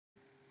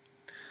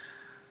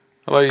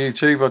Hello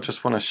YouTube, I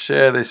just want to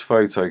share this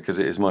photo because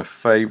it is my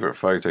favourite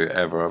photo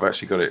ever. I've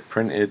actually got it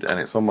printed and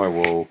it's on my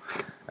wall,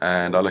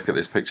 and I look at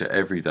this picture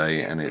every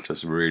day and it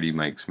just really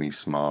makes me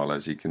smile.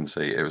 As you can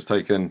see, it was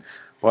taken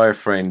by a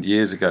friend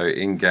years ago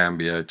in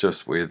Gambia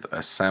just with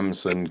a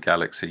Samsung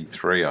Galaxy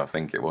 3, I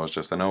think it was,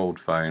 just an old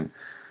phone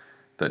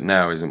that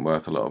now isn't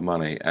worth a lot of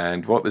money.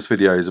 And what this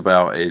video is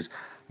about is,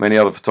 many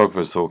other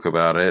photographers talk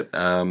about it,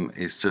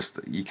 it's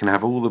just you can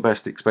have all the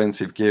best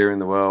expensive gear in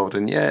the world,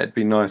 and yeah, it'd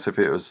be nice if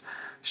it was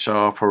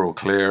sharper or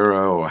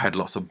clearer or had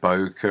lots of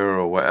bokeh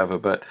or whatever,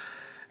 but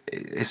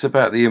it's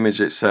about the image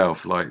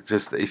itself. Like,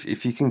 just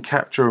if you can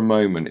capture a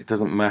moment, it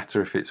doesn't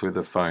matter if it's with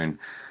a phone.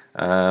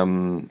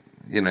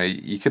 You know,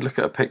 you could look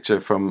at a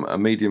picture from a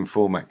medium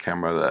format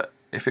camera that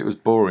if it was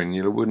boring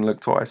you wouldn't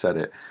look twice at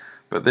it,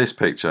 but this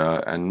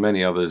picture and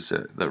many others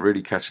that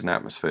really catch an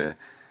atmosphere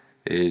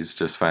is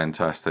just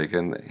fantastic.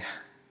 And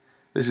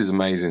this is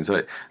amazing.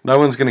 So no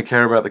one's going to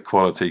care about the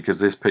quality because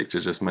this picture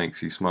just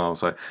makes you smile.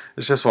 So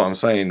it's just what I'm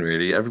saying,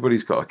 really.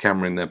 Everybody's got a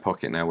camera in their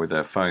pocket now with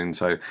their phone.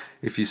 So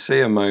if you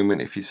see a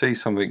moment, if you see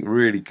something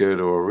really good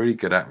or a really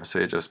good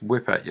atmosphere, just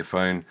whip out your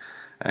phone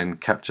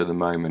and capture the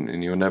moment,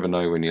 and you'll never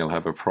know when you'll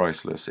have a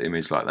priceless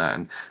image like that.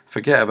 And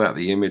forget about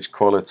the image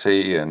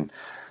quality and,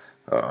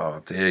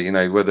 oh dear, you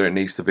know, whether it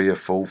needs to be a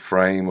full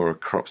frame or a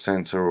crop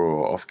sensor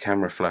or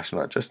off-camera flashing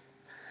light.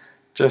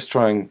 Just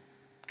try and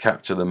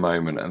capture the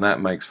moment, and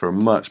that makes for a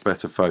much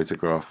better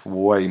photograph,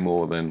 way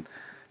more than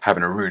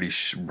having a really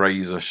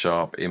razor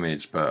sharp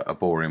image but a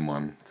boring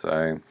one.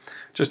 So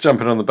just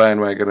jumping on the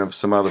bandwagon of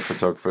some other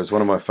photographers.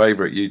 One of my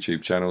favourite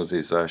YouTube channels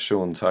is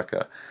Sean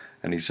Tucker,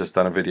 and he's just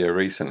done a video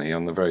recently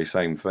on the very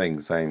same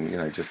thing, saying, you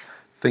know, just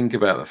think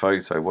about the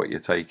photo, what you're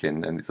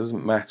taking, and it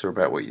doesn't matter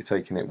about what you're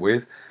taking it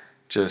with,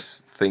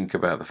 just think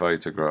about the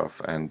photograph.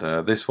 And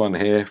this one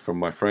here from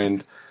my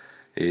friend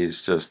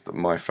is just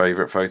my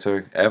favourite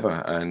photo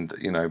ever. And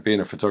you know, being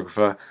a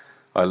photographer,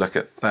 I look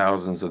at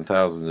thousands and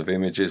thousands of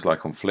images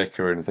like on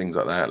Flickr and things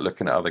like that,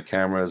 looking at other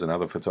cameras and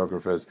other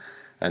photographers,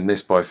 and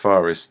this by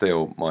far is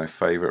still my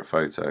favourite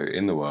photo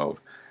in the world,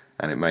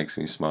 and it makes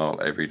me smile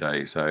every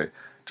day. So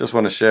just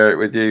want to share it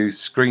with you.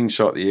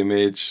 Screenshot the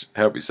image,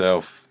 help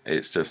yourself.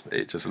 It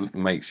just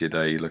makes your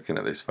day looking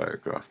at this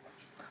photograph.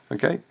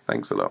 Okay,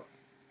 thanks a lot.